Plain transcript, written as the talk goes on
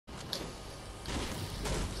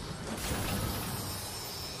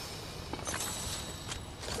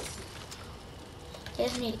I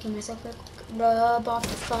just need to kill myself real quick. Rub off the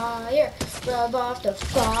fire. Rub off the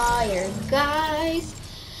fire, guys.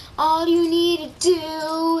 All you need to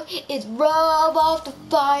do is rub off the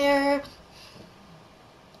fire.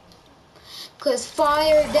 Because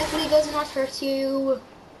fire definitely does not hurt you.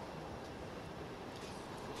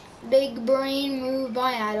 Big brain move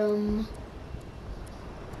by Adam.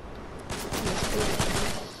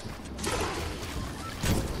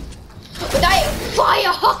 But I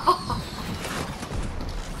fire!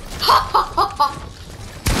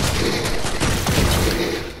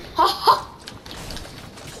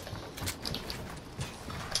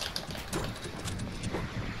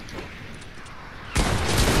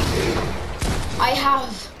 I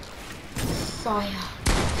have fire.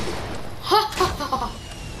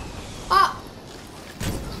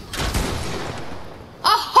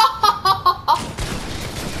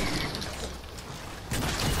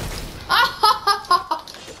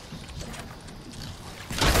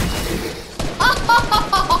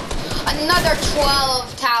 Another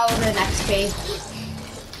 12,000 XP.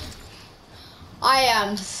 I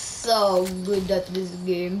am so good at this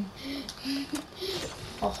game.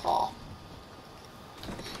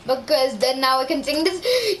 Because then now I can sing this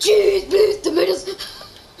cheese, please, tomatoes.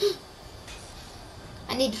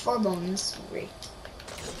 I need 4 bones. Great.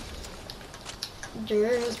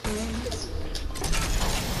 There's bones.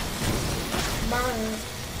 Burn.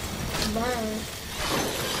 Burn.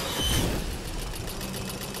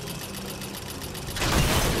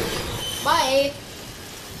 Bye.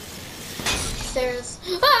 Stairs.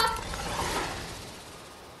 Ah!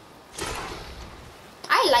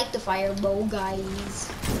 I like the fire bow,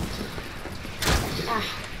 guys. Ah.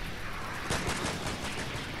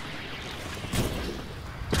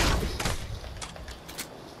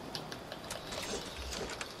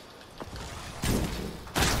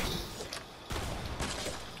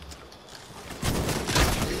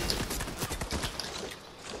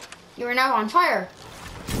 You are now on fire.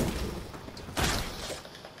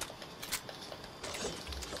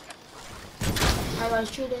 I will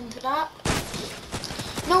shoot into that.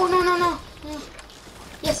 No, no, no, no.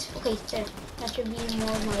 Yes, okay, there. That should be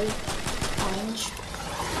more of my orange.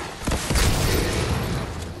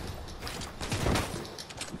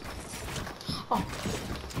 Oh.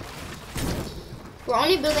 We're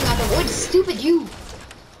only building out the wood, stupid you.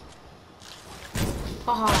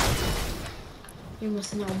 Haha. You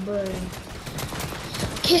must now burn.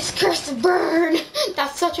 Kiss, curse, burn!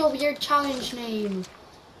 That's such a weird challenge name.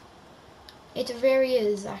 It very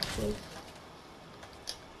is, actually.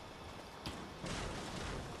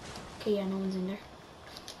 Okay, yeah, no one's in there.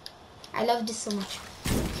 I love this so much.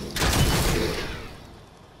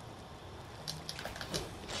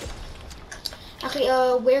 Actually,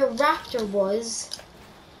 where Raptor was,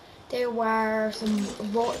 there were some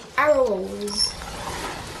arrows.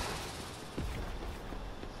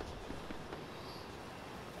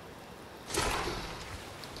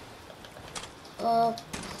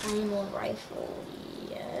 Primal rifle,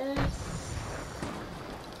 yes.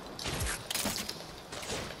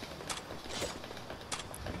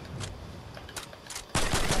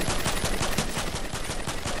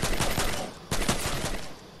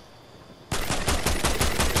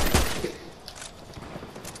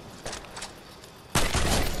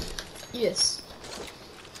 Yes.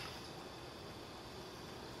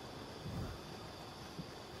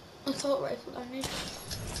 Assault rifle damage.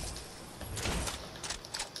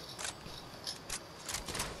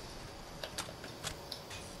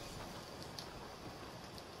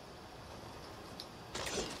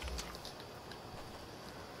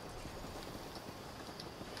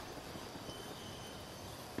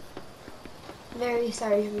 Very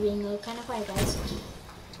sorry for being kind of quiet, guys.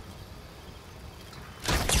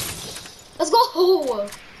 Let's go!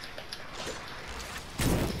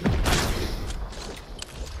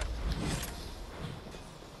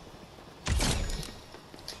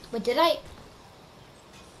 But did I?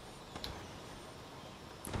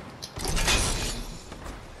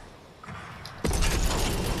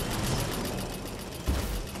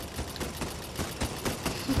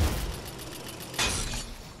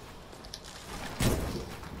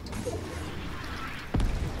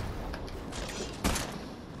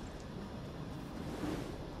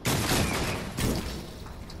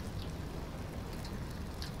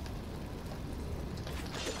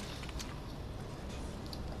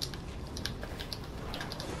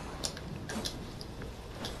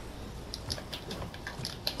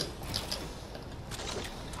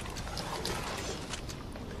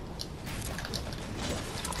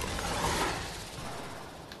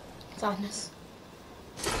 Sadness.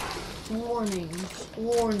 Warning.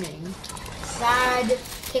 Warning. Sad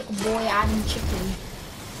pick boy Adam chicken.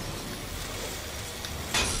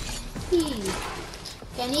 Okay,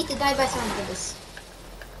 I need to die by someone for this.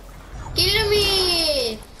 Kill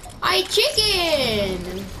me! I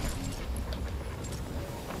chicken!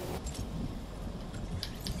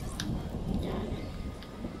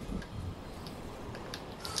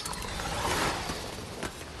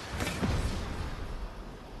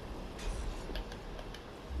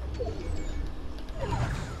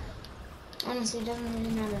 Honestly, it doesn't really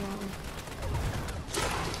matter now.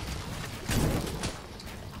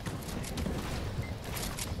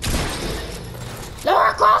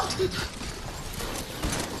 Lara Croft!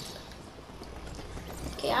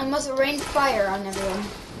 Okay, I must rain fire on everyone.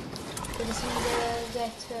 We just need to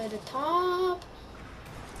get to the top.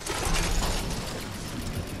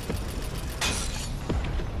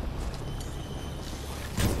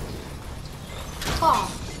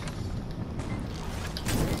 Oh.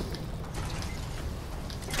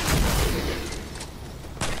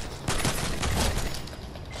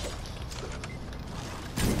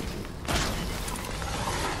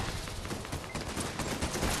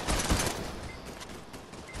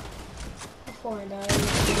 Before I die.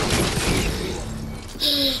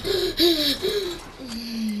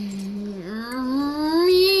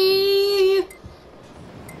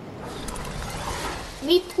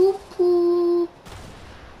 Me poo poo.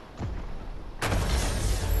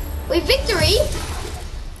 Wait, victory!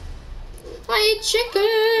 I ate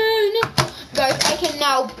chicken! Guys, I can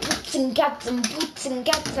now boots and cats and boots and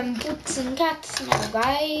cats and boots and cats now,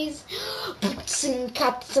 guys. Boots and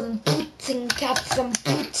cats and boots and cats and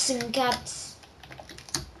boots and cats.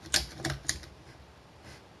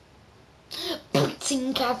 Boots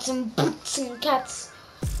and cats and boots and cats.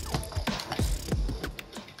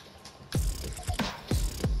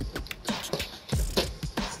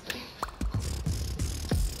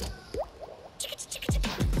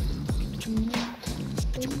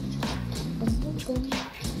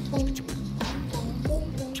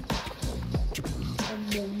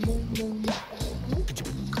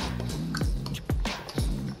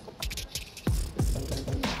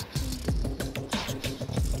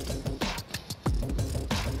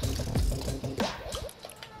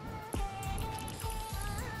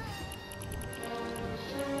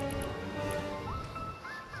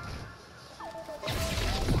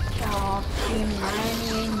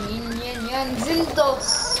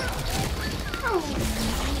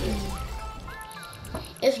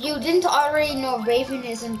 If you didn't already know, Raven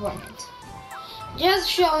is important. Just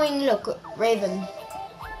showing, look, Raven.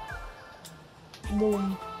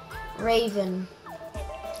 Boom. Raven.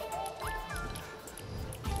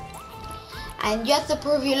 And just to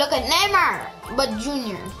prove you, look at Neymar, but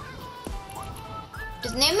Junior.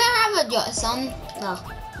 Does Neymar have a son? No.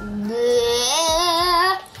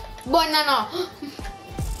 Banana.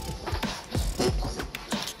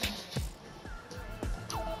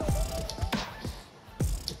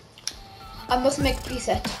 I must make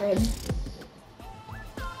presets for him.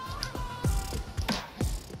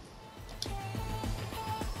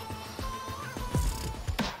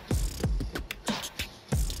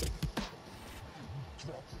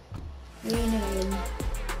 Rename.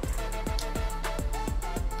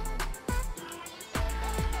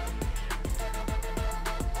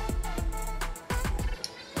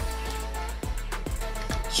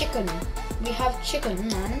 Chicken. We have chicken,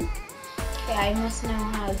 man. Okay, I must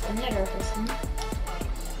now have another person.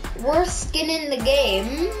 Worst skin in the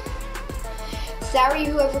game. Sorry,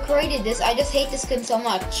 whoever created this. I just hate this skin so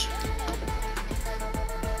much.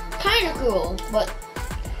 Kinda cool, but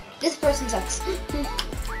this person sucks.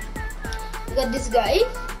 We got this guy,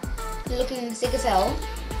 looking sick as hell.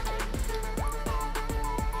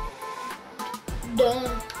 Dun.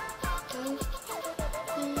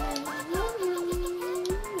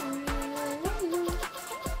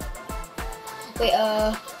 Wait,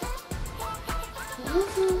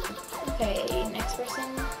 okay, next person.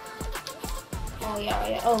 Oh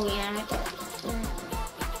yeah, oh yeah, right there.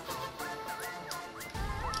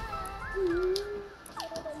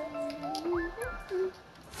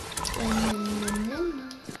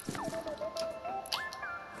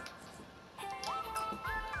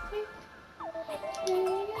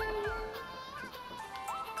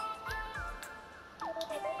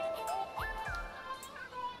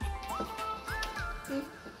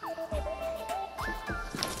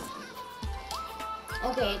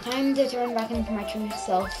 Okay, time to turn back into my true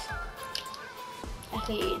self.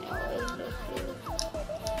 Okay, you know,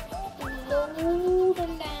 load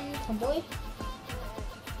and then come boy.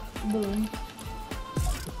 Boom.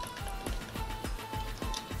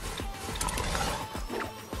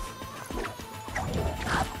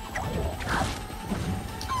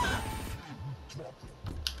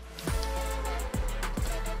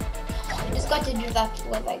 got to do that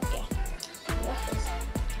with like, yeah.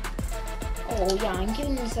 Oh yeah, I'm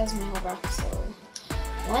giving this as my whole back, so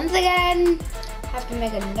once again, have to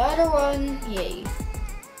make another one. Yay.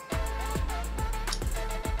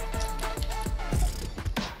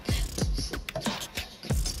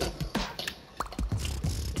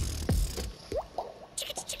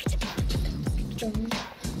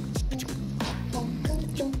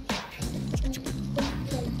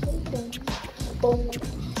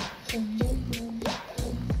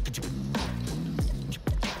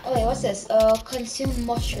 Oh wait, what's this? Consume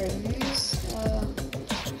mushrooms.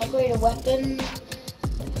 Upgrade a weapon.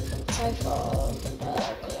 Cypher.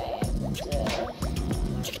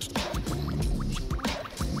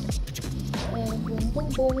 Boom, boom,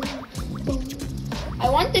 boom, boom. I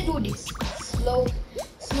want to do this snow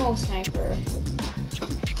sniper.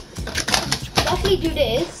 Definitely do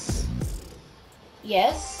this.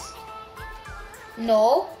 Yes.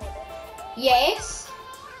 No. Yes.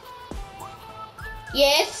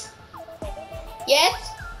 Yes. Yes.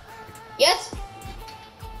 Yes.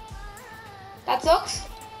 That sucks.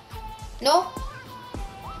 No.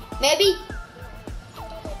 Maybe.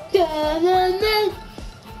 Da-na-na.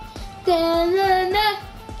 Da-na-na.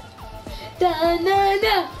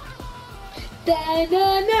 Da-na-na.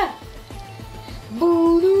 Da-na-na.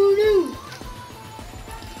 Boo-doo-doo.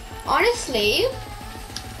 Honestly,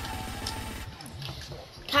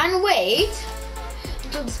 can't wait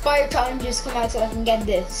until the Spire challenges come out so I can get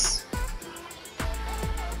this.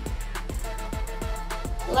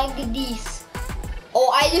 Like these. Oh,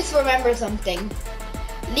 I just remembered something.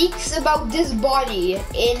 Leaks about this body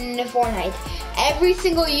in Fortnite. Every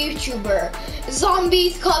single YouTuber.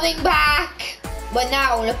 Zombies coming back. But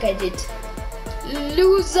now, look at it.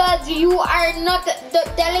 Losers, you are not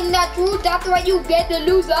telling the truth. That's why you get the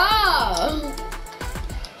loser.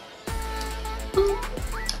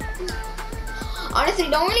 Honestly,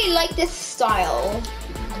 don't really like this style.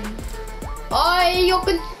 You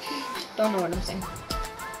can. Don't know what I'm saying.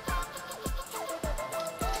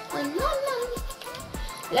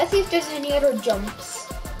 Let's see if there's any other jumps.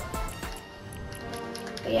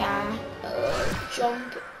 Yeah,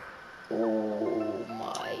 jump. Oh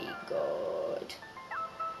my god.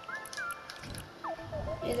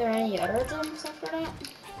 Is there any other jumps after that?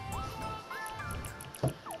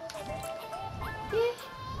 Yeah.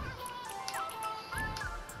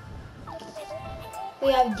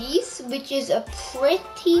 We have these, which is a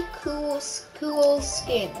pretty cool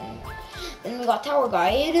skin. Then we got Tower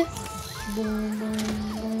Guide. Boom, boom,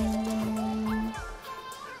 boom.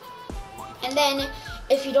 And then,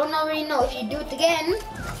 if you don't already know, if you do it again,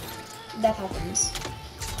 that happens.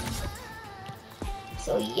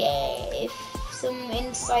 So yeah, if some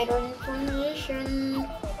insider information.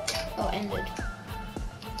 Oh, ended.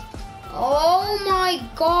 Oh my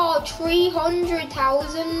god,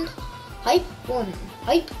 300,000. Hype 1,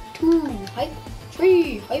 hype 2, hype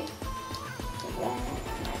 3, hype 1,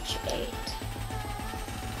 match 8.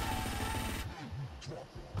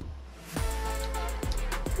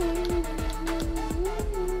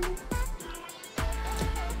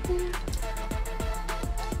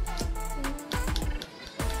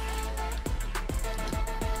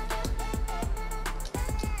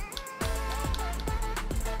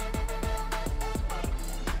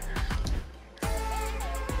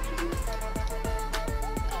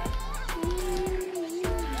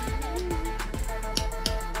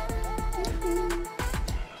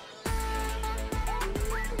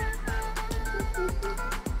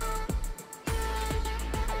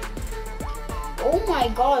 Oh my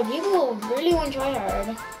god, people really want to try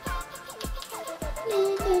hard.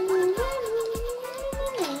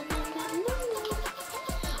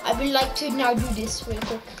 I would like to now do this real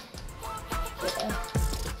quick.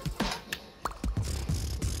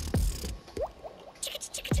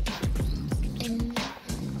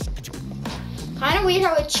 Kind of weird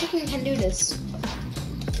how a chicken can do this.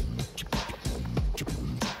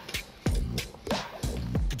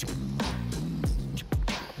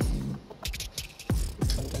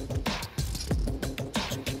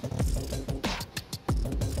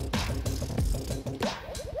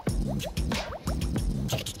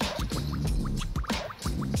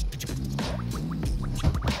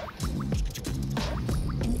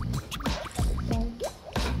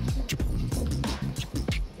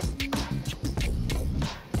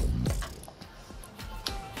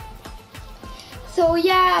 So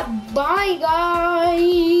yeah, bye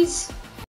guys.